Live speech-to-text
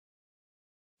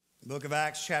Book of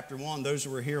Acts chapter 1, those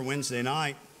who were here Wednesday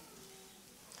night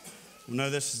will know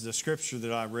this is the scripture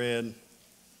that I read.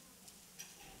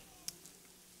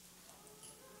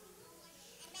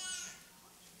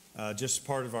 Just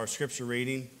part of our scripture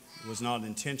reading. It was not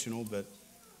intentional, but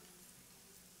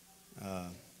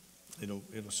it'll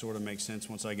sort of make sense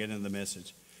once I get into the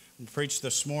message. I'm going to preach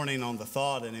this morning on the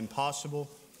thought, an impossible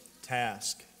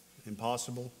task.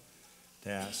 Impossible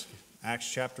task.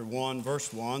 Acts chapter 1,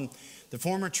 verse 1. The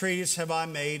former treatise have I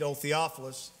made, O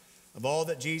Theophilus, of all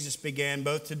that Jesus began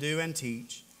both to do and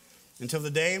teach, until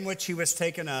the day in which he was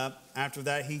taken up. After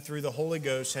that he through the Holy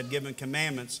Ghost had given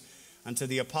commandments unto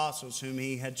the apostles whom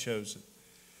he had chosen,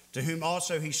 to whom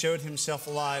also he showed himself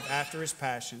alive after his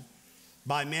passion,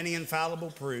 by many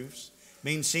infallible proofs,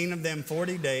 being seen of them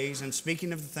 40 days, and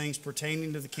speaking of the things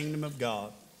pertaining to the kingdom of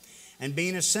God. And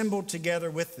being assembled together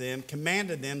with them,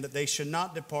 commanded them that they should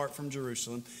not depart from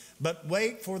Jerusalem, but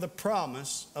wait for the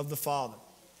promise of the Father,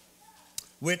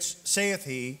 which saith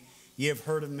he, Ye have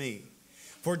heard of me.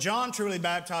 For John truly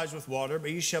baptized with water, but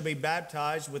ye shall be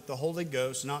baptized with the Holy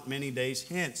Ghost not many days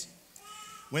hence.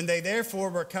 When they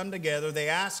therefore were come together, they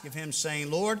asked of him,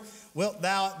 saying, Lord, wilt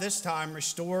thou at this time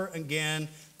restore again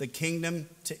the kingdom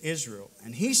to Israel?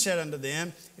 And he said unto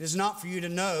them, It is not for you to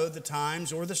know the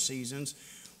times or the seasons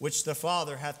which the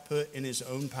Father hath put in his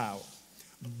own power.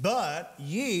 But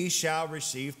ye shall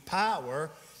receive power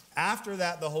after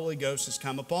that the Holy Ghost is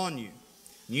come upon you.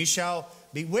 And ye shall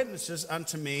be witnesses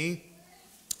unto me,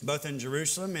 both in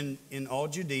Jerusalem and in all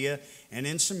Judea and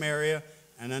in Samaria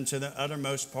and unto the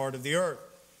uttermost part of the earth.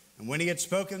 And when he had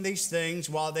spoken these things,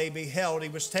 while they beheld, he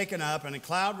was taken up, and a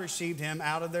cloud received him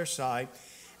out of their sight.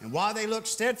 And while they looked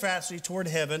steadfastly toward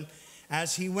heaven,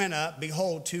 as he went up,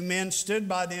 behold, two men stood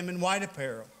by them in white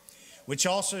apparel, which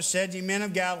also said, Ye men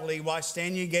of Galilee, why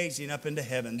stand ye gazing up into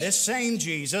heaven? This same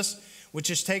Jesus, which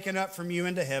is taken up from you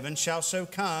into heaven, shall so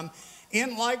come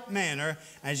in like manner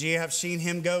as ye have seen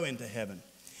him go into heaven.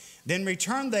 Then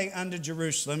returned they unto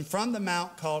Jerusalem from the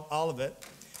mount called Olivet,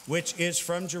 which is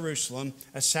from Jerusalem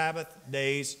a Sabbath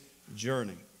day's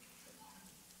journey.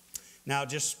 Now,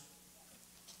 just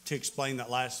to explain that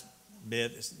last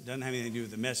bit, it doesn't have anything to do with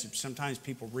the message. Sometimes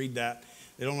people read that,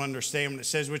 they don't understand when it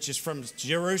says, which is from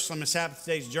Jerusalem a Sabbath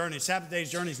day's journey. A Sabbath day's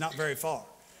journey is not very far.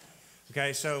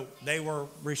 Okay, so they were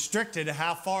restricted to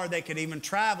how far they could even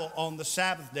travel on the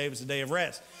Sabbath day. It was the day of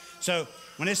rest. So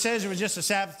when it says it was just a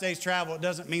Sabbath day's travel, it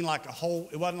doesn't mean like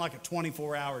it wasn't like a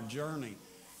 24-hour journey.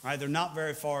 Right? They're not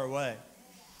very far away.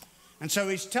 And so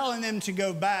he's telling them to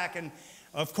go back. And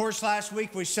of course, last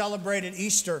week we celebrated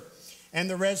Easter and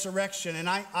the resurrection. And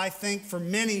I think for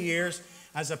many years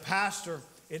as a pastor,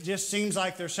 it just seems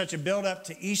like there's such a build-up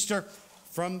to Easter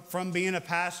from being a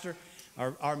pastor.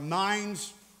 Our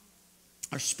minds,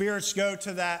 our spirits go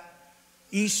to that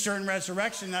Easter and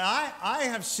resurrection that I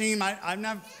have seen. I've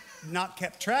not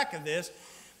kept track of this,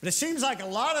 but it seems like a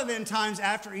lot of the times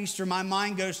after Easter, my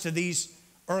mind goes to these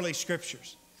early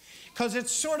scriptures. Because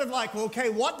it's sort of like, well, okay,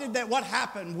 what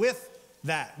happened with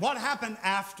that? What happened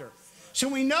after? So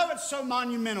we know it's so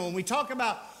monumental, and we talk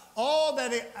about all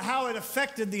that how it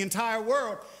affected the entire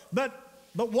world. But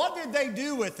what did they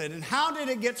do with it, and how did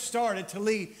it get started to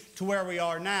lead to where we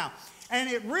are now? And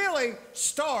it really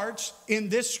starts in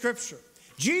this scripture.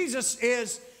 Jesus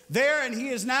is there, and he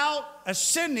is now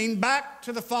ascending back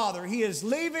to the Father. He is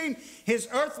leaving his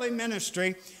earthly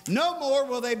ministry. No more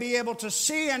will they be able to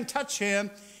see and touch him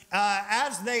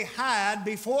as they had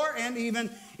before, and even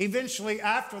eventually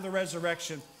after the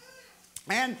resurrection.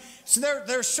 And so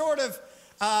they're sort of,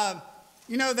 I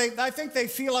think they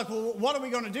feel like, well, what are we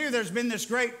going to do? There's been this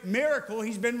great miracle.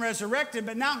 He's been resurrected,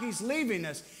 but now he's leaving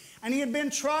us. And he had been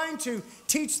trying to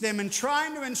teach them and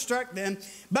trying to instruct them,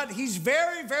 but he's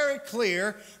very, very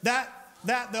clear that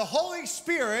the Holy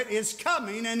Spirit is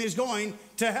coming and is going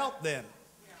to help them.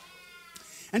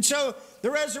 And so the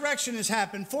resurrection has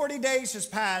happened. 40 days has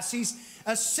passed. He's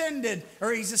ascended,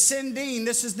 or he's ascending.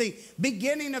 This is the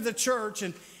beginning of the church.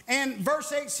 And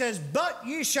verse 8 says, But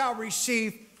ye shall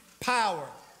receive power.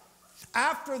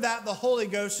 After that the Holy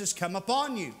Ghost has come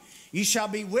upon you. Ye shall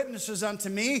be witnesses unto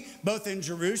me, both in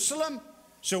Jerusalem.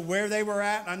 So where they were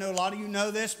at, I know a lot of you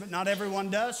know this, but not everyone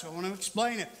does, so I want to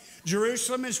explain it.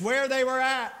 Jerusalem is where they were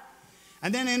at.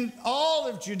 And then in all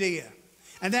of Judea.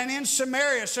 And then in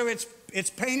Samaria. So it's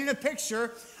painting a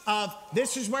picture of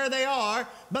this is where they are,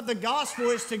 but the gospel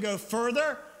is to go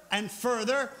further and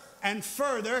further and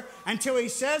further until he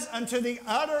says unto the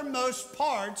uttermost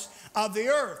parts of the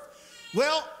earth.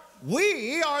 Well,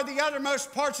 we are the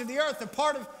uttermost parts of the earth, the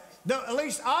part of at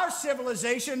least our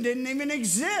civilization didn't even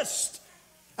exist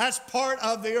as part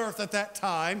of the earth at that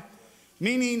time,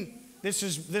 meaning This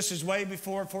is way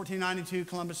before 1492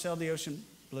 Columbus sailed the ocean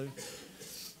blue.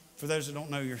 For those that don't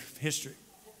know your history.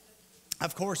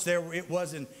 Of course, it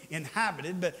wasn't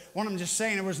inhabited, but what I'm just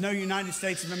saying, there was no United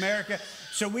States of America,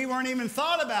 so we weren't even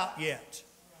thought about yet.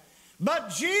 But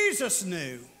Jesus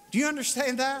knew. Do you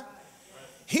understand that?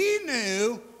 He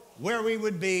knew where we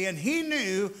would be, and he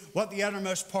knew what the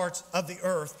uttermost parts of the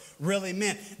earth really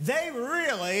meant. They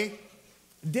really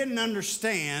didn't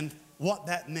understand what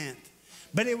that meant.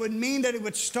 But it would mean that it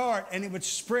would start and it would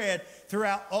spread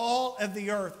throughout all of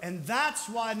the earth. And that's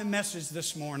why the message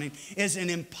this morning is an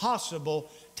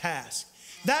impossible task.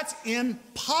 That's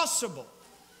impossible.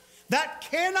 That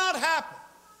cannot happen.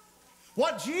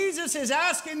 What Jesus is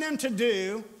asking them to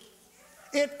do,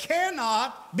 it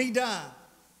cannot be done.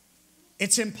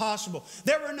 It's impossible.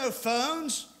 There were no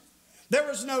phones. There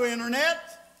was no internet.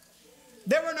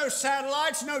 There were no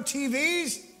satellites, no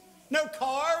TVs, no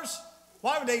cars.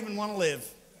 Why would they even want to live?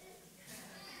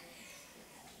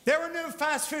 There were no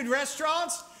fast food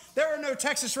restaurants. There were no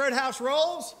Texas Roadhouse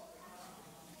rolls.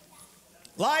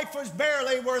 Life was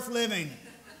barely worth living.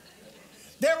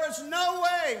 There was no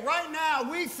way. Right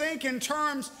now, we think in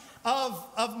terms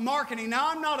of marketing. Now,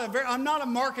 I'm not a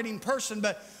marketing person,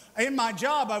 but in my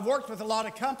job, I've worked with a lot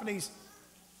of companies.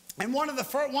 And one of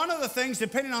the things,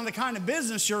 depending on the kind of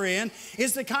business you're in,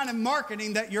 is the kind of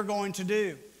marketing that you're going to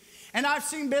do. And I've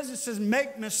seen businesses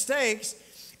make mistakes,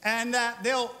 and that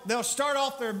they'll start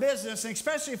off their business, and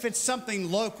especially if it's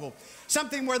something local,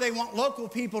 something where they want local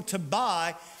people to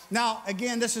buy. Now,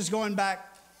 again, this is going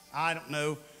back, I don't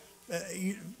know,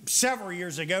 several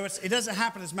years ago. It doesn't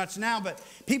happen as much now, but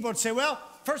people would say, well,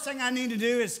 first thing I need to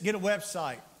do is get a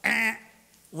website.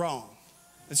 Wrong.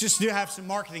 Let's just have some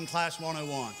marketing class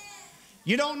 101.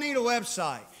 You don't need a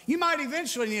website. You might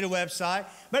eventually need a website,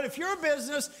 but if your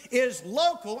business is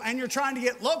local and you're trying to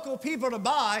get local people to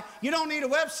buy, you don't need a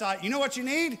website. You know what you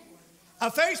need?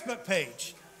 A Facebook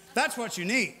page. That's what you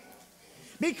need.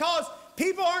 Because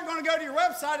people aren't going to go to your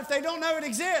website if they don't know it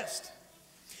exists.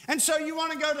 And so you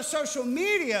want to go to social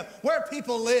media where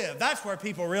people live. That's where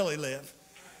people really live.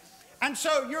 And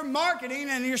so you're marketing,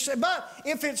 and you're saying, but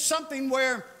if it's something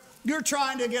where you're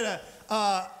trying to get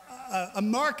a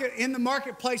market in the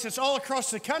marketplace that's all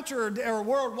across the country or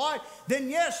worldwide, then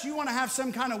yes, you want to have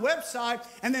some kind of website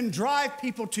and then drive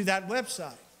people to that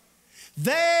website.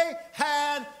 They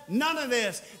had none of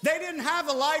this. They didn't have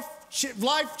a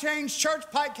Life Change Church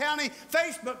Pike County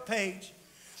Facebook page.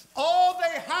 All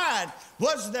they had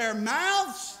was their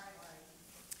mouths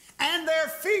and their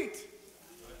feet.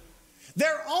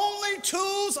 Their only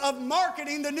tools of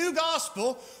marketing the new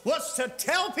gospel was to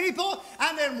tell people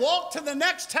and then walk to the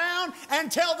next town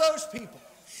and tell those people.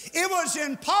 It was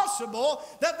impossible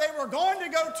that they were going to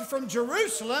go from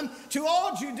Jerusalem to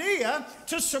all Judea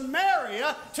to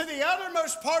Samaria to the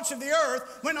uttermost parts of the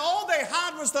earth when all they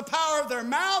had was the power of their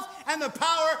mouth and the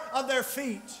power of their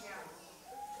feet.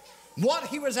 What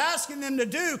he was asking them to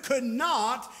do could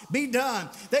not be done.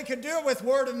 They could do it with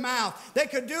word of mouth. They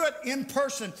could do it in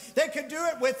person. They could do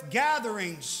it with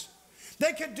gatherings.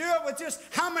 They could do it with just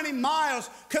how many miles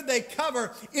could they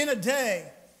cover in a day.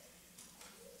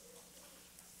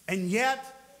 And yet,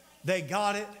 they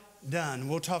got it done.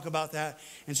 We'll talk about that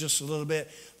in just a little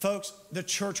bit. Folks, the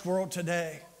church world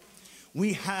today,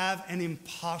 we have an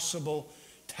impossible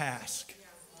task.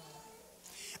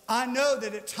 I know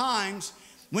that at times,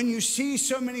 when you see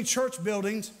so many church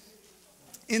buildings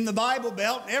in the Bible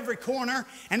Belt, every corner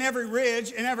and every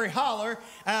ridge and every holler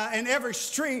and every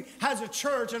street has a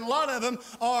church, and a lot of them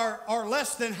are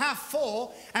less than half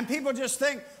full, and people just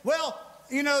think, well,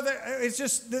 you know, it's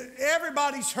just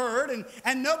everybody's heard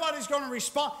and nobody's going to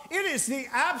respond. It is the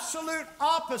absolute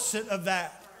opposite of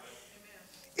that.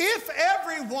 If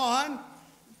everyone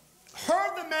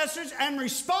heard the message and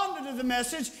responded to the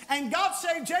message, and God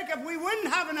saved Jacob, we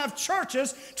wouldn't have enough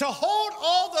churches to hold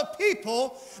all the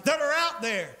people that are out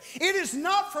there. It is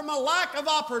not from a lack of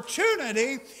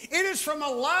opportunity. It is from a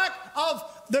lack of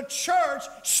the church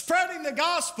spreading the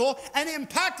gospel and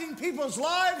impacting people's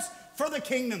lives for the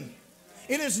kingdom.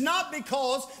 It is not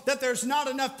because that there's not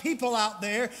enough people out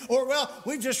there, or, well,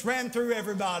 we just ran through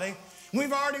everybody.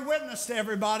 We've already witnessed to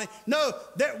everybody. No,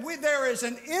 there is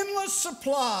an endless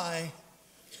supply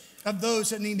of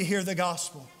those that need to hear the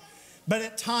gospel. But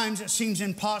at times it seems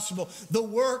impossible. The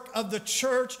work of the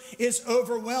church is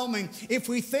overwhelming. If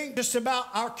we think just about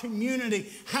our community,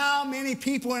 how many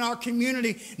people in our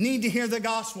community need to hear the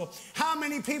gospel? How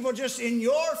many people just in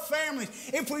your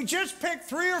families? If we just pick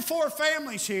 3 or 4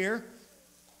 families here,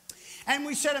 And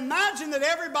we said, imagine that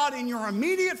everybody in your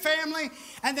immediate family,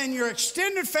 and then your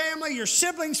extended family, your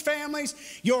siblings'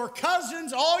 families, your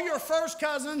cousins, all your first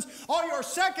cousins, all your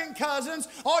second cousins,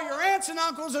 all your aunts and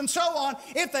uncles, and so on,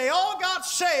 if they all got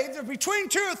saved, or between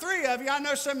 2 or 3 of you, I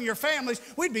know some of your families,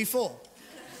 we'd be full.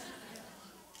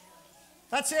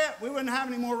 That's it. We wouldn't have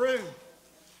any more room.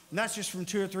 And that's just from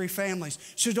 2 or 3 families.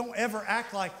 So don't ever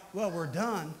act like, well, we're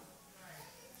done.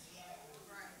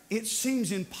 It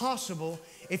seems impossible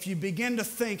if you begin to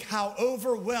think how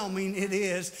overwhelming it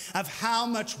is of how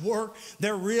much work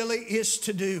there really is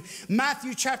to do.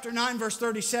 Matthew chapter 9 verse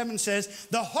 37 says,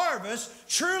 the harvest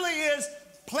truly is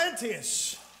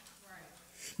plenteous,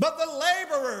 but the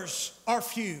laborers are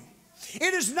few.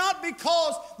 It is not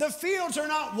because the fields are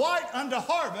not white unto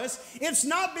harvest. It's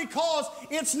not because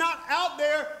it's not out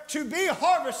there to be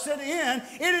harvested in.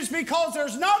 It is because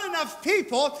there's not enough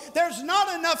people. There's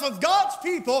not enough of God's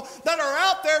people that are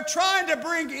out there trying to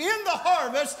bring in the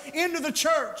harvest into the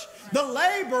church. The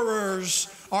laborers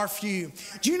are few.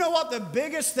 Do you know what the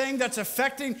biggest thing that's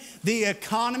affecting the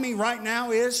economy right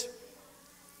now is?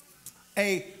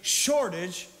 A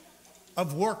shortage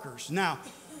of workers. Now,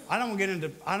 I don't want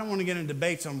to get into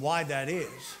debates on why that is.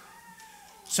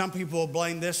 Some people will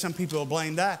blame this, some people will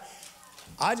blame that.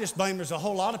 I just blame there's a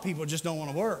whole lot of people who just don't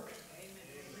want to work.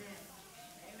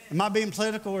 Am I being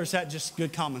political, or is that just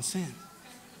good common sense?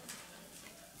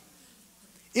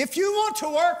 If you want to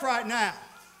work right now,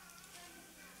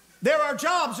 there are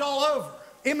jobs all over.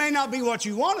 It may not be what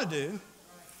you want to do.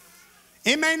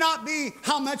 It may not be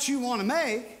how much you want to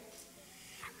make.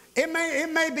 It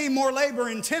may be more labor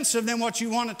intensive than what you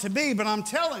want it to be, but I'm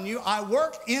telling you, I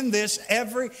work in this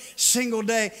every single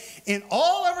day in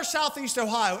all over Southeast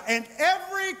Ohio, and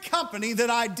every company that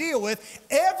I deal with,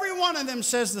 every one of them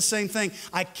says the same thing.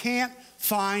 I can't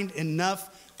find enough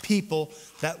people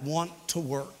that want to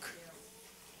work.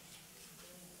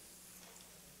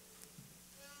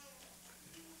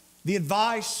 The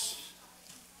advice,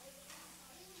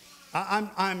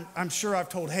 I'm sure I've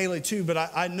told Haley too, but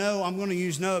I know I'm going to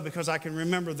use Noah because I can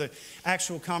remember the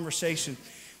actual conversation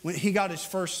when he got his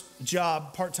first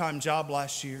job, part-time job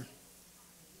last year.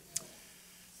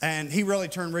 And he really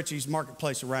turned Richie's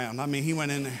marketplace around. I mean, he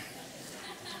went in there.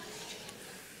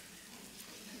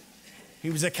 He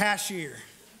was a cashier.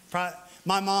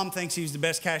 My mom thinks he was the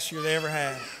best cashier they ever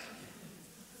had.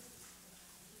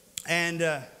 And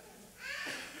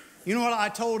you know what I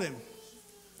told him?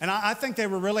 And I think they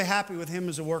were really happy with him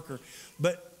as a worker.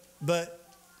 But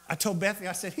I told Bethany,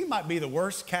 I said, he might be the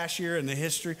worst cashier in the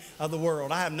history of the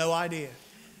world. I have no idea.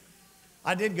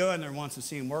 I did go in there once and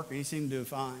see him work, and he seemed to do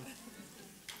fine.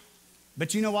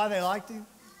 But you know why they liked him?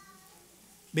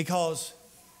 Because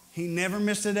he never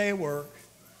missed a day of work,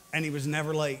 and he was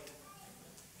never late.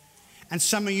 And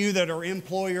some of you that are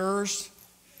employers,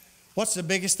 what's the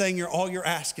biggest thing you're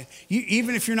asking?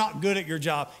 Even if you're not good at your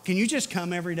job, can you just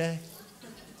come every day?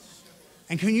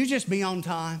 And can you just be on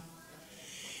time?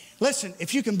 Listen,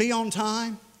 if you can be on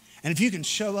time and if you can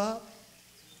show up,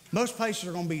 most places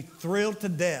are going to be thrilled to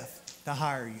death to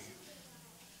hire you.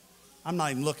 I'm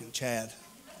not even looking, Chad.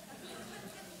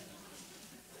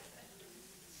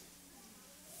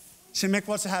 Say, Mick,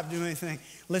 what's it have to do with anything?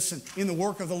 Listen, in the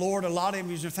work of the Lord, a lot of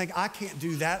you think, I can't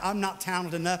do that. I'm not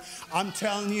talented enough. I'm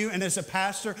telling you, and as a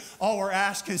pastor, all we're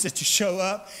asking is that you show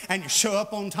up, and you show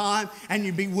up on time, and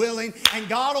you be willing, and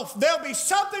there'll be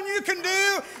something you can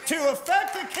do to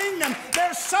affect the kingdom.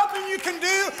 There's something you can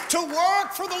do to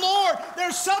work for the Lord.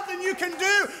 There's something you can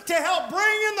do to help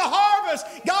bring in the harvest.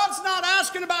 God's not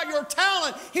asking about your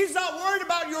talent. He's not worried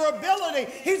about your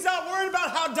ability. He's not worried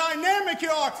about how dynamic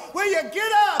you are. Will you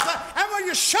get up, and will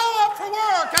you show up for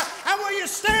work? And will you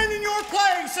stand in your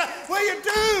place? Will you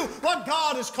do what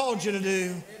God has called you to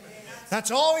do?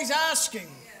 That's all he's asking.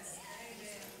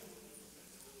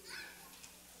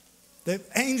 The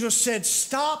angel said,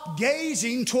 stop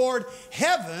gazing toward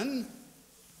heaven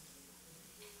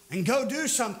and go do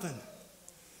something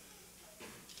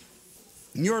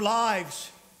in your lives.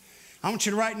 I want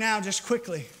you to right now, just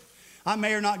quickly, I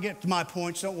may or not get to my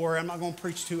points. Don't worry, I'm not going to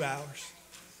preach 2 hours.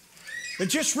 But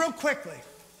just real quickly,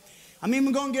 I'm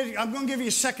going to give you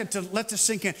a second to let this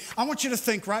sink in. I want you to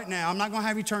think right now. I'm not going to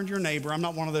have you turn to your neighbor. I'm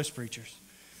not one of those preachers.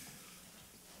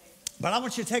 But I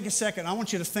want you to take a second. I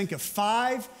want you to think of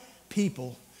 5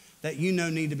 people that you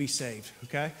know need to be saved.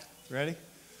 Okay? Ready?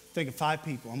 Think of 5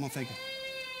 people. I'm going to think of.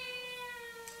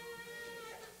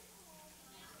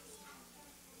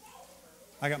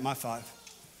 I got my 5.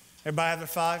 Everybody have their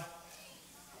 5?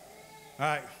 All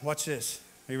right, watch this.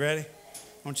 Are you ready?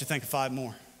 I want you to think of 5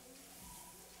 more.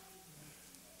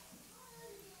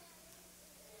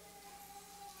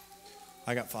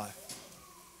 I got 5.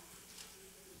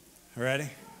 Ready?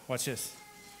 Watch this.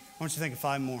 I want you to think of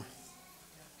 5 more.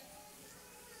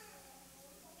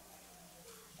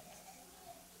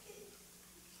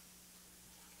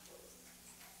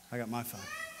 I got my 5.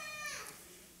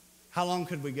 How long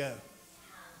could we go?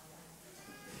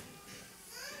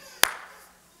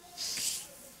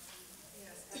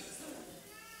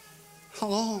 How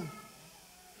long?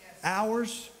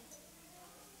 Hours?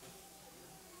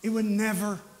 It would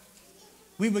never.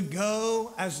 We would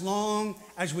go as long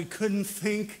as we couldn't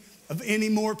think of any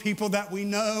more people that we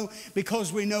know,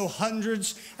 because we know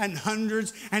hundreds and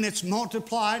hundreds, and it's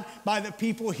multiplied by the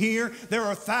people here. There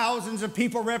are thousands of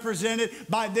people represented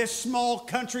by this small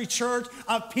country church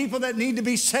of people that need to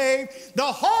be saved.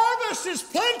 The harvest is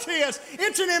plenteous.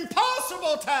 It's an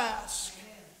impossible task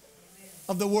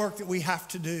of the work that we have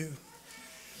to do.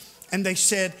 And they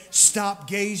said, stop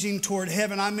gazing toward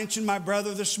heaven. I mentioned my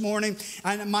brother this morning.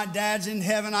 And my dad's in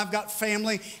heaven. I've got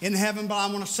family in heaven. But I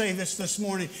want to say this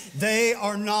morning. They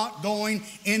are not going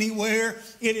anywhere.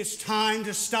 It is time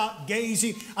to stop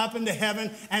gazing up into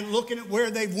heaven and looking at where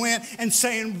they went and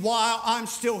saying, while I'm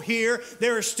still here,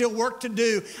 there is still work to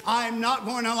do. I am not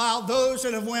going to allow those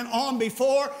that have went on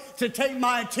before to take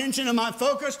my attention and my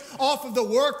focus off of the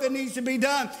work that needs to be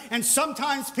done. And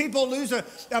sometimes people lose a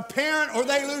parent, or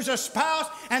they lose a spouse,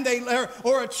 and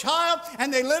or a child,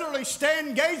 and they literally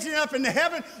stand gazing up into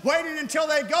heaven, waiting until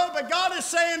they go. But God is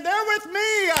saying, they're with me.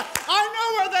 I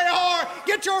know where they are.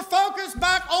 Get your focus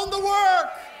back on the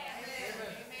work.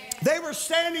 They were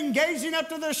standing gazing up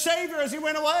to their Savior as He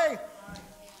went away.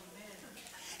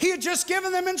 He had just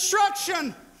given them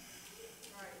instruction.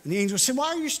 And the angel said, why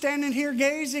are you standing here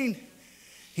gazing?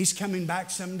 He's coming back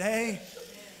someday.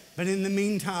 But in the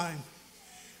meantime,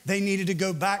 they needed to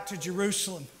go back to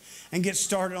Jerusalem and get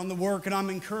started on the work. And I'm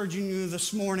encouraging you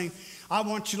this morning. I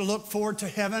want you to look forward to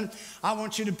heaven. I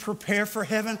want you to prepare for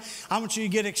heaven. I want you to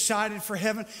get excited for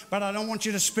heaven. But I don't want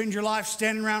you to spend your life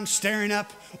standing around staring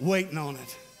up, waiting on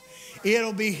it.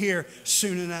 It'll be here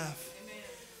soon enough.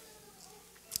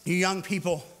 You young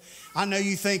people, I know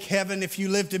you think heaven, if you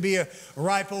live to be a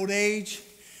ripe old age,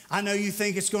 I know you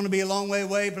think it's going to be a long way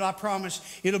away, but I promise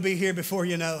it'll be here before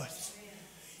you know it.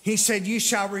 He said, you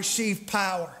shall receive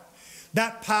power.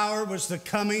 That power was the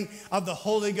coming of the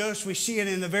Holy Ghost. We see it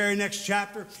in the very next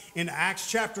chapter, in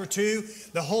Acts chapter 2.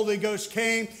 The Holy Ghost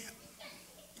came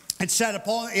and sat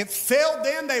upon them. It filled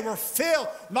them. They were filled.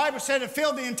 The Bible said it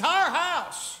filled the entire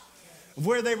house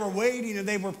where they were waiting and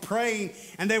they were praying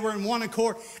and they were in one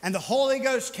accord. And the Holy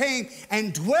Ghost came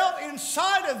and dwelt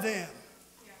inside of them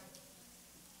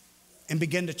and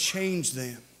began to change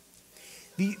them.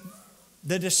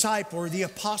 The disciple, or the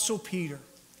Apostle Peter,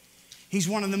 he's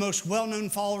one of the most well-known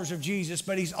followers of Jesus,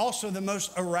 but he's also the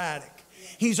most erratic.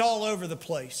 He's all over the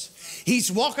place.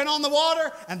 He's walking on the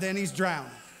water, and then he's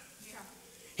drowning.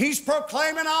 He's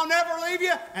proclaiming, I'll never leave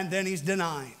you, and then he's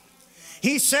denying.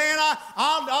 He's saying,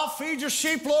 I'll feed your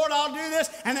sheep, Lord, I'll do this,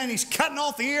 and then he's cutting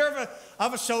off the ear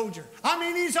of a soldier. I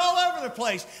mean, he's all over the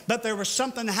place. But there was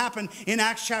something that happened in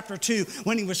Acts chapter 2.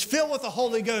 When he was filled with the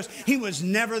Holy Ghost, he was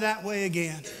never that way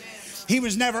again. He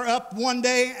was never up one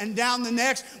day and down the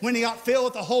next. When he got filled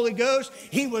with the Holy Ghost,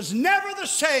 he was never the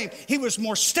same. He was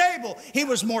more stable. He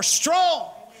was more strong,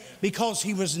 because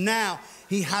he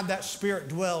had that Spirit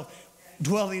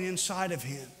dwelling inside of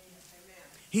him.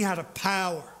 He had a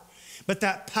power, but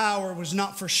that power was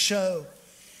not for show.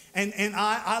 And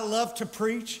I love to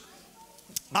preach.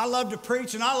 I love to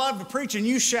preach, and I love to preach, and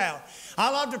you shall. I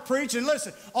love to preach, and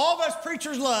listen, all of us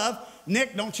preachers love.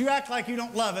 Nick, don't you act like you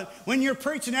don't love it. When you're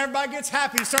preaching, everybody gets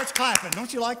happy and starts clapping.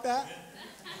 Don't you like that?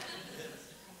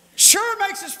 Sure, it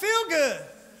makes us feel good.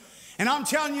 And I'm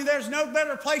telling you, there's no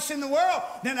better place in the world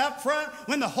than up front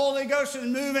when the Holy Ghost is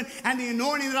moving, and the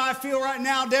anointing that I feel right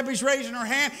now. Debbie's raising her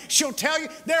hand. She'll tell you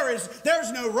there's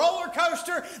no roller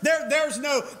coaster. There's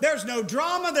no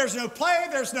drama. There's no play.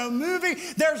 There's no movie.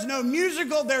 There's no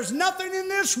musical. There's nothing in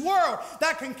this world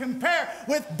that can compare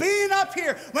with being up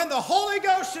here when the Holy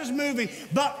Ghost is moving.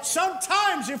 But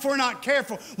sometimes, if we're not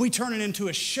careful, we turn it into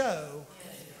a show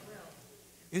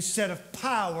instead of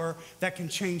power that can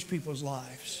change people's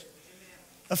lives.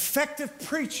 Effective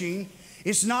preaching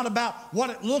is not about what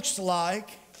it looks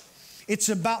like. It's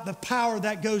about the power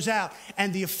that goes out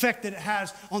and the effect that it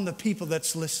has on the people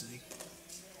that's listening.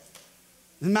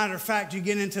 As a matter of fact,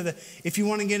 if you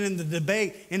want to get into the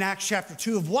debate in Acts chapter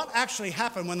 2 of what actually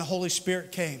happened when the Holy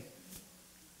Spirit came.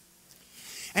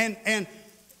 And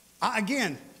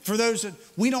again, for those that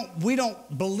we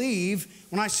don't believe,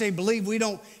 when I say believe, we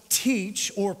don't teach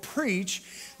or preach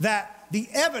that the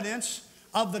evidence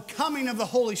of the coming of the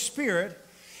Holy Spirit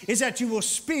is that you will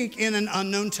speak in an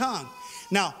unknown tongue.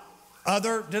 Now,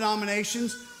 other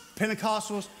denominations,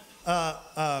 Pentecostals,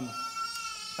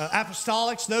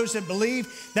 apostolics, those that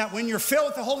believe that when you're filled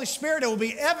with the Holy Spirit, it will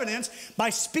be evidenced by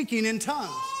speaking in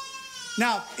tongues.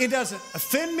 Now, it doesn't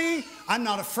offend me. I'm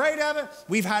not afraid of it.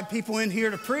 We've had people in here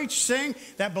to preach, sing,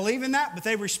 that believe in that, but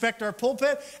they respect our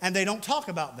pulpit and they don't talk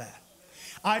about that.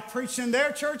 I preach in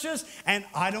their churches, and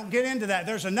I don't get into that.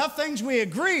 There's enough things we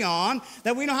agree on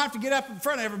that we don't have to get up in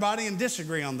front of everybody and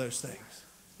disagree on those things,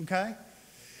 okay?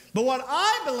 But what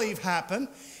I believe happened,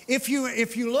 if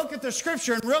you look at the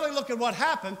scripture and really look at what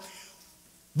happened,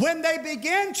 when they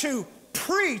began to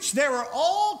preach, there were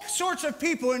all sorts of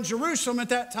people in Jerusalem at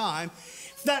that time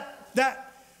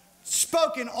that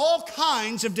spoke in all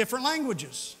kinds of different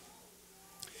languages.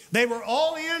 They were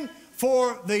all in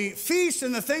for the feast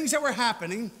and the things that were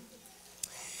happening.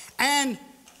 And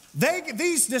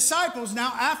these disciples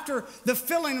now, after the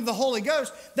filling of the Holy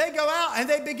Ghost, they go out and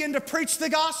they begin to preach the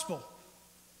gospel.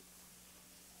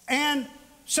 And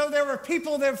so there were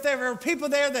people there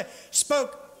that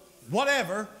spoke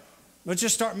whatever. Let's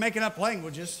just start making up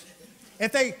languages.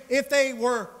 If they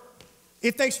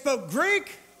spoke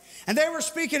Greek and they were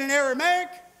speaking in Aramaic,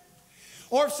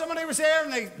 or if somebody was there,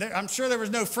 and I'm sure there was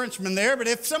no Frenchmen there, but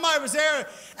if somebody was there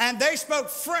and they spoke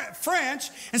French,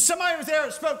 and somebody was there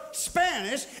that spoke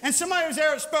Spanish, and somebody was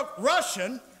there that spoke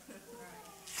Russian,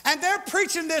 and they're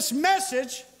preaching this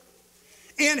message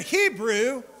in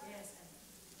Hebrew,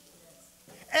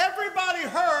 everybody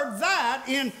heard that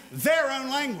in their own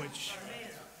language.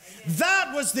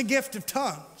 That was the gift of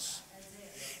tongues.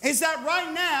 Is that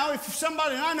right now, if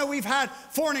somebody, and I know we've had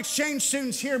foreign exchange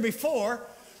students here before,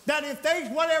 that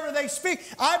if whatever they speak,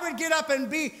 I would get up and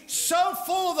be so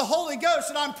full of the Holy Ghost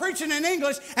that I'm preaching in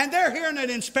English and they're hearing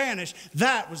it in Spanish.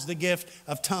 That was the gift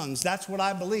of tongues. That's what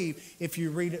I believe if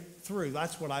you read it through.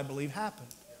 That's what I believe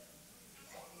happened.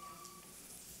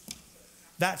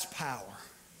 That's power.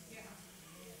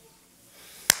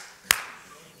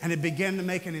 And it began to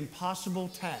make an impossible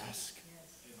task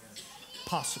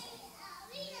possible.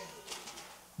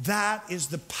 That is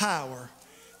the power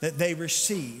that they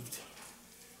received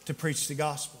to preach the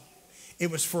gospel. It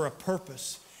was for a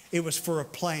purpose. It was for a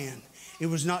plan. It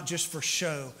was not just for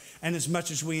show. And as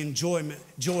much as we enjoy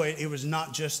it, it was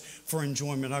not just for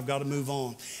enjoyment. I've got to move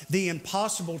on. The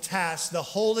impossible task, the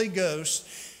Holy Ghost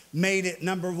made it,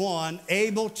 number one,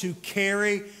 able to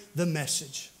carry the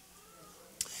message.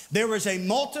 There was a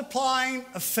multiplying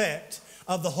effect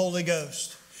of the Holy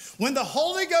Ghost. When the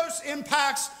Holy Ghost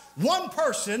impacts one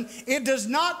person, it does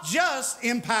not just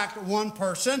impact one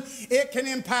person. It can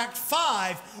impact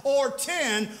 5 or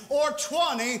 10 or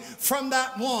 20 from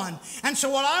that one. And so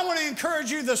what I want to encourage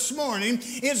you this morning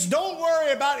is don't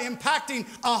worry about impacting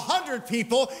 100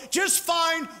 people. Just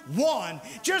find one.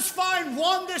 Just find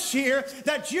one this year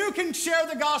that you can share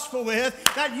the gospel with,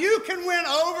 that you can win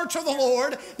over to the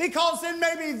Lord, because then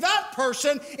maybe that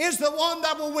person is the one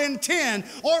that will win 10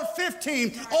 or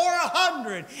 15 or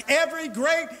 100. Every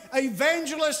great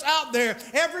evangelist out there,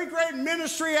 every great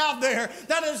ministry out there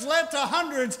that has led to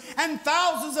hundreds and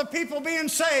thousands of people being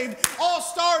saved, all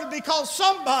started because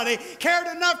somebody cared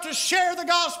enough to share the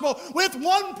gospel with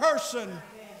one person. Amen.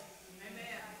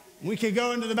 We could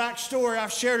go into the backstory.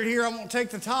 I've shared it here. I won't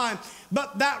take the time.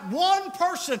 But that one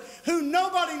person who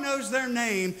nobody knows their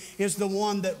name is the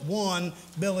one that won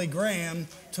Billy Graham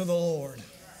to the Lord.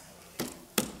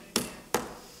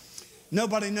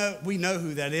 We know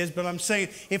who that is, but I'm saying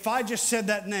if I just said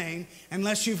that name,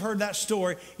 unless you've heard that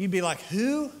story, you'd be like,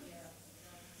 who?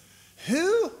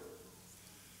 Who?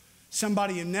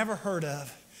 Somebody you never heard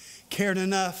of cared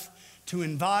enough to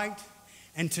invite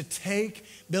and to take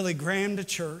Billy Graham to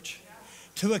church,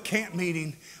 to a camp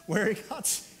meeting where he got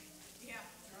saved.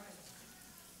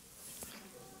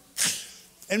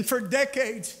 And for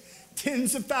decades,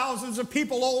 tens of thousands of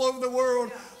people all over the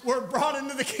world were brought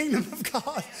into the kingdom of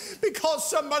God because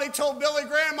somebody told Billy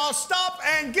Graham, I'll stop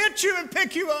and get you and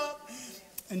pick you up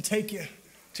and take you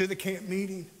to the camp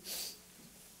meeting.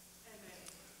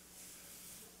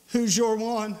 Who's your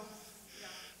one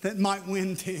that might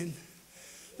win 10?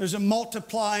 There's a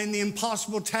multiplying. The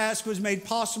impossible task was made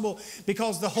possible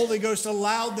because the Holy Ghost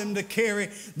allowed them to carry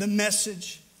the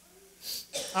message.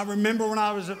 I remember when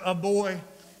I was a boy,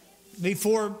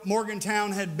 before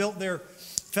Morgantown had built their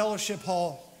fellowship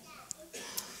hall,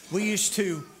 we used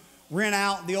to rent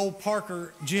out the old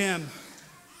Parker gym.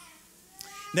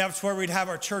 That's where we'd have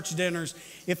our church dinners.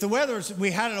 If the weather was,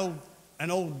 we had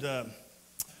an old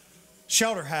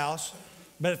shelter house,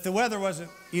 but if the weather wasn't,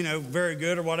 very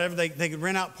good or whatever, they could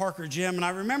rent out Parker gym. And I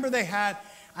remember they had,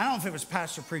 I don't know if it was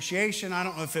pastor appreciation, I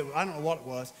don't know what it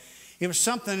was. It was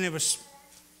something that was,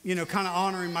 kind of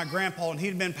honoring my grandpa, and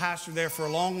he'd been pastor there for a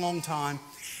long, long time.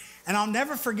 And I'll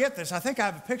never forget this. I think I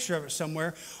have a picture of it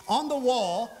somewhere. On the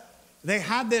wall, they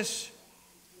had this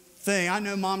thing. I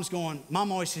know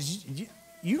Mom always says,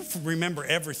 you remember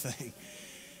everything.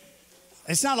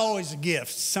 It's not always a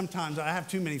gift. Sometimes I have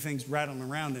too many things rattling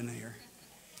around in here.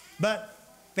 But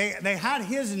they had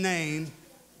his name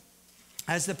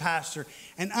as the pastor.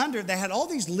 And under, they had all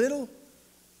these little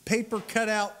paper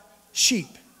cutout sheep.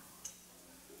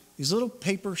 These little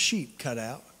paper sheep cut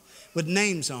out with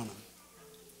names on them.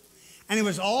 And it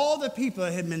was all the people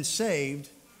that had been saved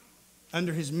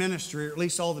under his ministry, or at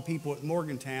least all the people at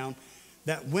Morgantown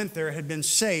that went there had been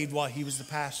saved while he was the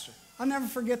pastor. I'll never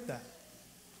forget that.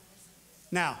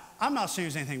 Now, I'm not saying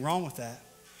there's anything wrong with that.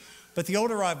 But the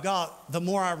older I've got, the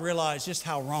more I realize just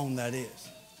how wrong that is.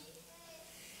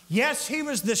 Yes, he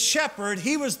was the shepherd.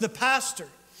 He was the pastor.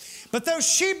 But those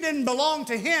sheep didn't belong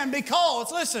to him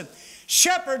because, listen,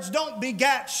 shepherds don't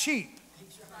begat sheep.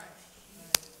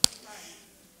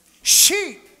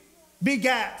 Sheep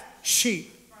begat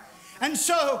sheep. And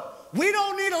so we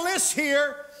don't need a list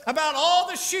here about all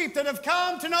the sheep that have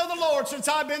come to know the Lord since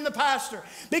I've been the pastor,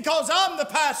 because I'm the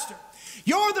pastor.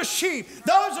 You're the sheep.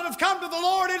 Those that have come to the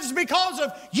Lord, it is because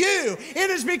of you. It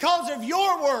is because of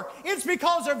your work. It's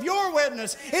because of your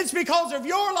witness. It's because of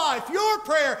your life, your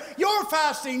prayer, your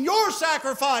fasting, your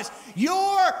sacrifice,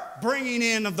 your bringing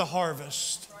in of the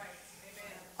harvest.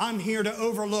 I'm here to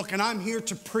overlook, and I'm here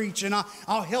to preach, and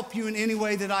I'll help you in any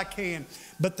way that I can.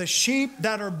 But the sheep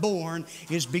that are born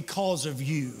is because of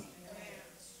you,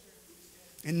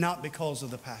 and not because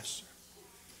of the pastor.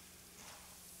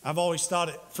 I've always thought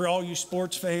it, for all you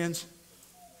sports fans,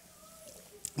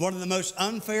 one of the most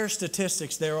unfair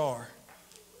statistics there are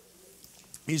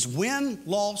is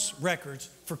win-loss records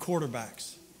for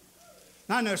quarterbacks.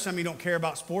 Now, I know some of you don't care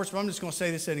about sports, but I'm just going to say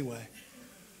this anyway.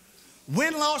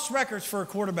 Win-loss records for a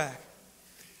quarterback.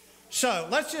 So,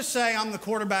 let's just say I'm the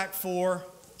quarterback for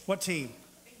what team?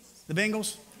 The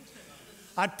Bengals?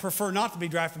 I'd prefer not to be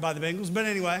drafted by the Bengals, but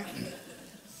anyway.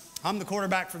 I'm the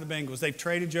quarterback for the Bengals. They've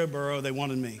traded Joe Burrow. They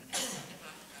wanted me.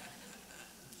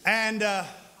 And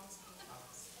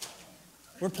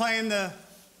we're playing the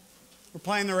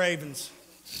Ravens.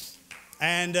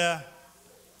 And our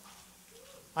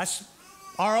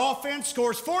offense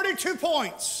scores 42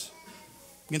 points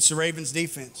against the Ravens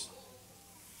defense.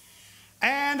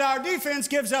 And our defense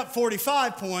gives up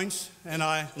 45 points, and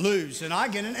I lose. And I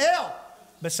get an L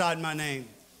beside my name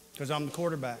because I'm the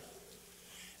quarterback.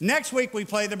 Next week, we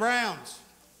play the Browns.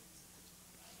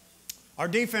 Our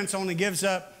defense only gives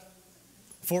up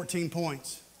 14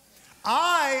 points.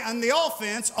 I, on the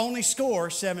offense, only score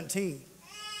 17.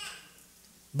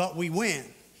 But we win.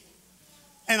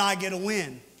 And I get a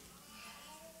win.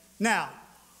 Now,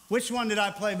 which one did I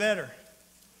play better?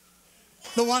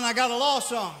 The one I got a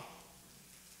loss on.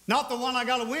 Not the one I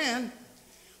got a win.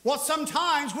 Well,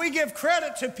 sometimes we give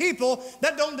credit to people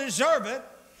that don't deserve it.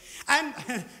 And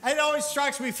it always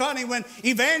strikes me funny when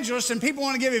evangelists and people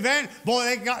want to give evangelists,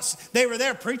 boy, they were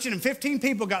there preaching and 15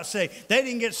 people got saved. They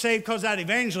didn't get saved because that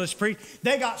evangelist preached.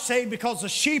 They got saved because the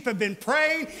sheep have been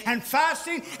praying and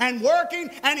fasting and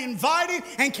working and inviting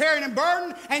and carrying a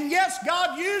burden. And yes,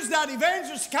 God used that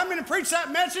evangelist to come in and preach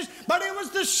that message, but it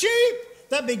was the sheep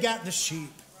that begat the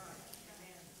sheep.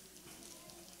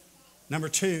 Number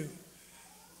two,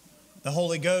 the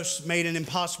Holy Ghost made an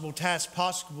impossible task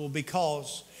possible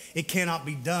because it cannot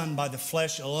be done by the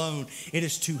flesh alone. It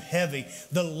is too heavy.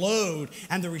 The load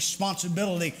and the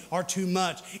responsibility are too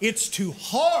much. It's too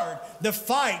hard. The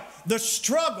fight, the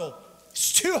struggle,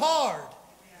 it's too hard.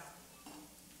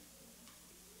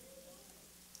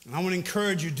 And I want to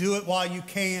encourage you, do it while you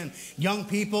can. Young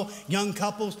people, young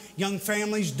couples, young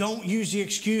families, don't use the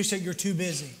excuse that you're too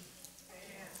busy.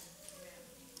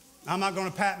 I'm not going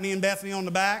to pat me and Bethany on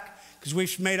the back because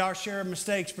we've made our share of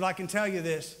mistakes, but I can tell you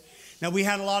this. Now, we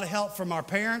had a lot of help from our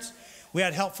parents. We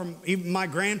had help from even my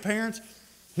grandparents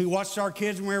who watched our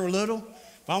kids when we were little.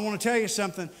 But I want to tell you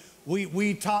something.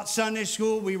 We taught Sunday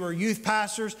school. We were youth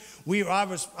pastors.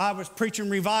 I was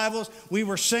preaching revivals. We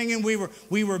were singing.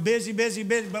 We were busy.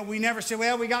 But we never said,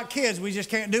 well, we got kids. We just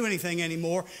can't do anything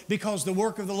anymore because the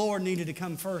work of the Lord needed to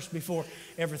come first before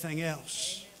everything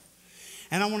else.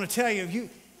 And I want to tell you,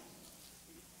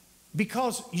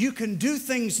 because you can do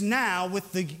things now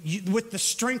with the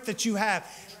strength that you have.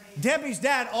 Debbie's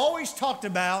dad always talked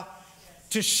about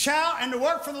to shout and to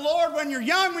work for the Lord when you're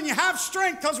young, when you have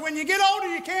strength, because when you get older,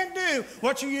 you can't do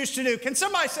what you used to do. Can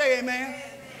somebody say amen? Amen.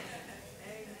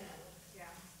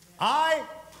 I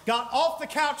got off the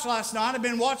couch last night.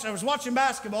 I was watching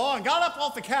basketball and got up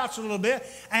off the couch a little bit,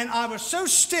 and I was so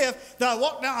stiff that I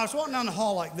was walking down the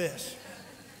hall like this.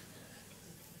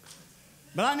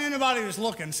 But I knew nobody was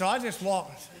looking, so I just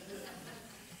walked.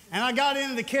 And I got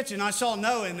into the kitchen. I saw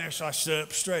Noah in there, so I stood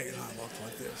up straight and I walked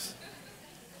like this.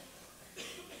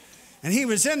 And he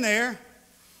was in there.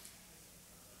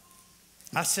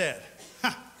 I said,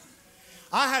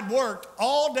 I had worked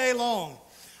all day long.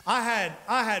 I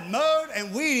had mowed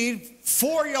and weeded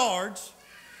 4 yards.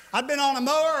 I'd been on a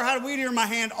mower or had a weed eater in my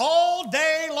hand all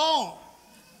day long.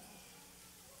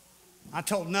 I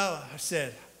told Noah, I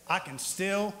said, I can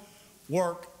still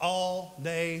work all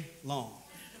day long.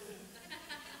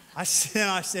 I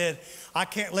said, I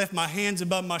can't lift my hands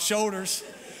above my shoulders.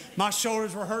 My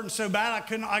shoulders were hurting so bad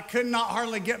I could not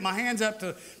hardly get my hands up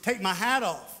to take my hat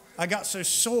off. I got so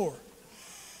sore.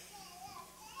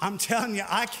 I'm telling you,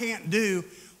 I can't do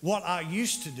what I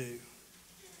used to do.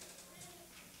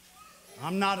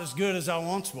 I'm not as good as I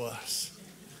once was.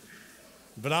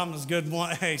 But I'm as good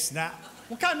one. Hey, snap.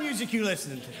 What kind of music you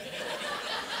listening to?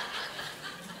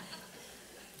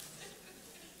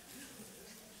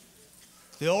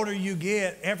 The older you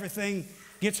get, everything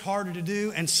gets harder to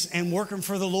do, and working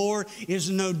for the Lord is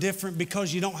no different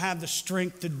because you don't have the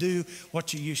strength to do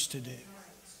what you used to do.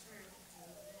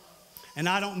 And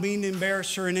I don't mean to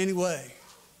embarrass her in any way.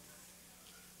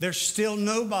 There's still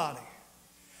nobody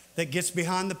that gets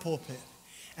behind the pulpit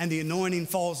and the anointing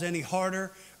falls any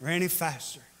harder or any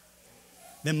faster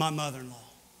than my mother-in-law.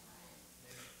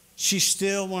 She's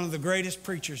still one of the greatest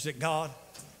preachers that God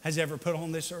has ever put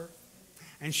on this earth.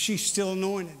 And she's still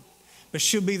anointed. But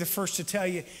she'll be the first to tell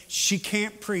you she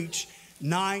can't preach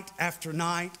night after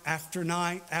night after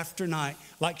night after night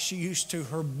like she used to.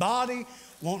 Her body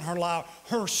won't allow.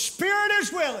 Her spirit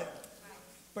is willing,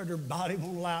 but her body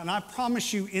won't allow. And I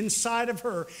promise you, inside of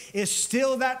her is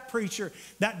still that preacher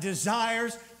that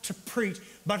desires to preach,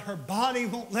 but her body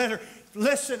won't let her.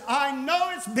 Listen, I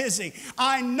know it's busy.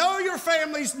 I know your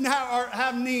families now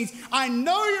have needs. I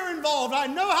know you're involved. I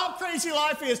know how crazy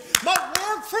life is. But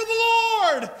work for the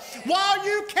Lord while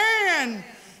you can.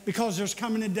 Because there's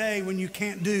coming a day when you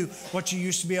can't do what you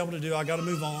used to be able to do. I got to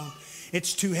move on.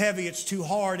 It's too heavy, it's too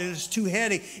hard, and it's too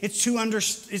heady. It's too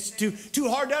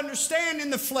hard to understand in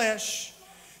the flesh.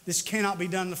 This cannot be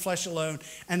done in the flesh alone.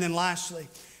 And then lastly,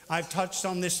 I've touched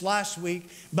on this last week,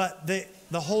 but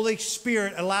the Holy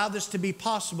Spirit allowed this to be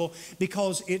possible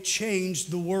because it changed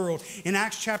the world. In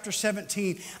Acts chapter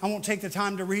 17, I won't take the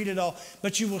time to read it all,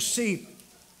 but you will see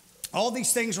all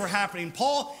these things were happening.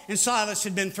 Paul and Silas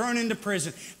had been thrown into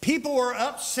prison. People were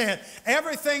upset.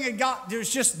 Everything had got,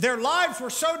 their lives were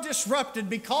so disrupted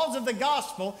because of the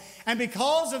gospel and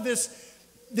because of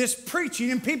this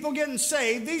preaching and people getting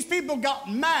saved. These people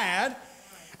got mad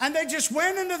and they just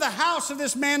went into the house of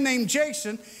this man named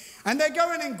Jason, and they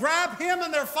go in and grab him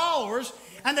and their followers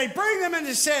and they bring them in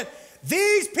and said,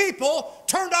 these people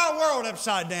turned our world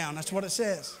upside down. That's what it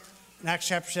says in Acts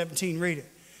chapter 17. Read it.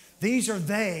 These are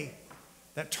they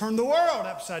that turned the world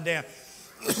upside down.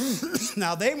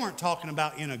 Now, they weren't talking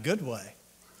about in a good way.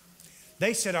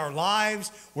 They said our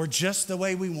lives were just the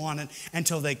way we wanted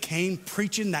until they came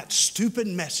preaching that stupid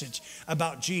message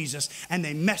about Jesus, and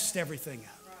they messed everything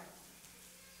up.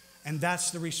 And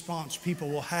that's the response people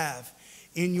will have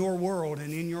in your world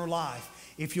and in your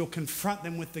life if you'll confront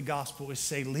them with the gospel, is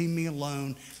say, leave me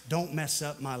alone. Don't mess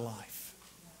up my life.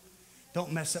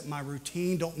 Don't mess up my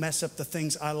routine. Don't mess up the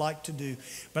things I like to do.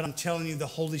 But I'm telling you, the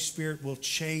Holy Spirit will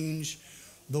change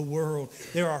the world.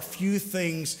 There are few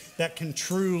things that can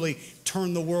truly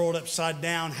turn the world upside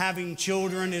down. Having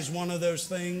children is one of those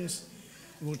things.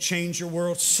 It will change your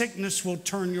world. Sickness will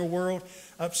turn your world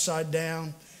upside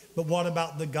down. But what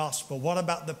about the gospel? What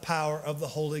about the power of the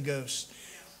Holy Ghost?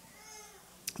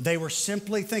 They were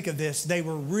simply, think of this, they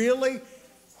were really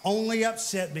only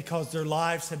upset because their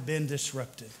lives had been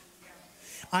disrupted.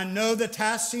 I know the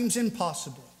task seems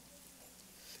impossible,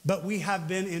 but we have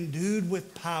been endued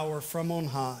with power from on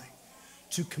high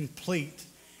to complete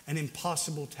an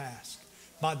impossible task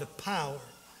by the power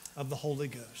of the Holy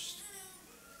Ghost.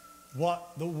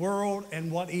 What the world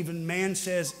and what even man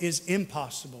says is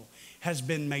impossible has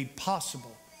been made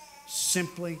possible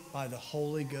simply by the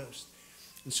Holy Ghost.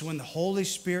 And so when the Holy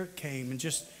Spirit came, and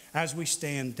just as we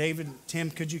stand, David,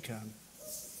 Tim, could you come?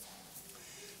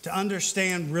 To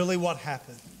understand really what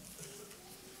happened.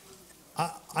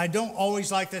 I don't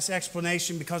always like this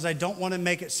explanation because I don't want to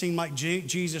make it seem like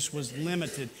Jesus was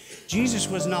limited. Jesus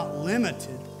was not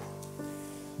limited.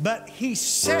 But he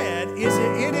said,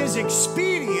 it is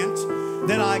expedient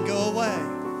that I go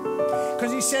away.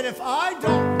 Because he said, if I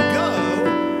don't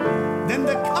go, then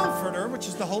the Comforter, which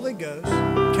is the Holy Ghost,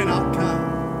 cannot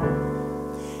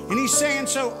come. And he's saying,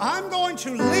 so I'm going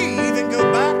to leave and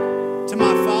go back to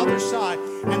my Father's side.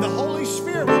 And the Holy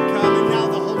Spirit will come, and now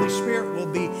the Holy Spirit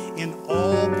will be in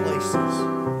all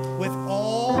places with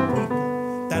all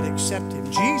people that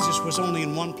was only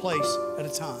in one place at a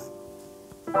time.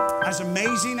 As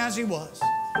amazing as he was,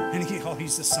 and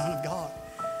he's the Son of God.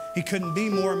 He couldn't be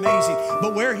more amazing.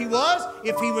 But where he was,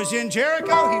 if he was in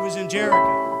Jericho, he was in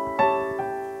Jericho.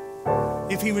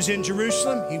 If he was in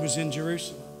Jerusalem, he was in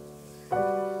Jerusalem.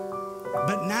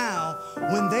 But now,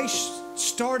 when they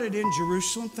started in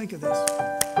Jerusalem, think of this.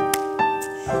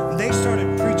 When they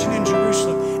started preaching in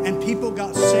Jerusalem and people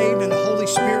got saved and the Holy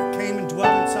Spirit came and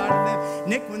dwelt inside of them.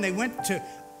 Nick, when they went to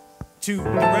the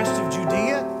rest of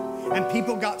Judea and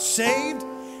people got saved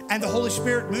and the Holy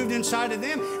Spirit moved inside of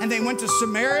them, and they went to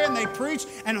Samaria and they preached,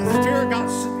 and the Spirit got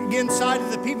inside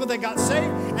of the people that got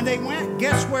saved, and they went,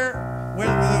 guess where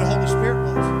the Holy Spirit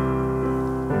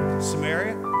was?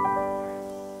 Samaria,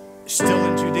 still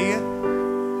in Judea,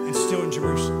 and still in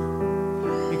Jerusalem.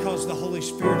 Because the Holy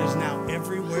Spirit is now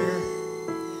everywhere.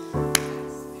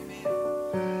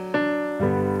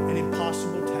 An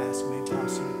impossible task made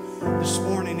possible. This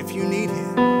morning, if you need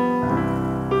Him,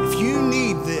 if you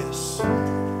need this,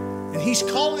 and He's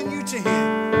calling you to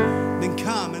Him, then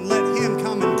come and let Him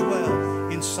come and dwell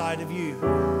inside of you.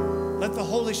 Let the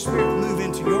Holy Spirit move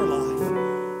into your life.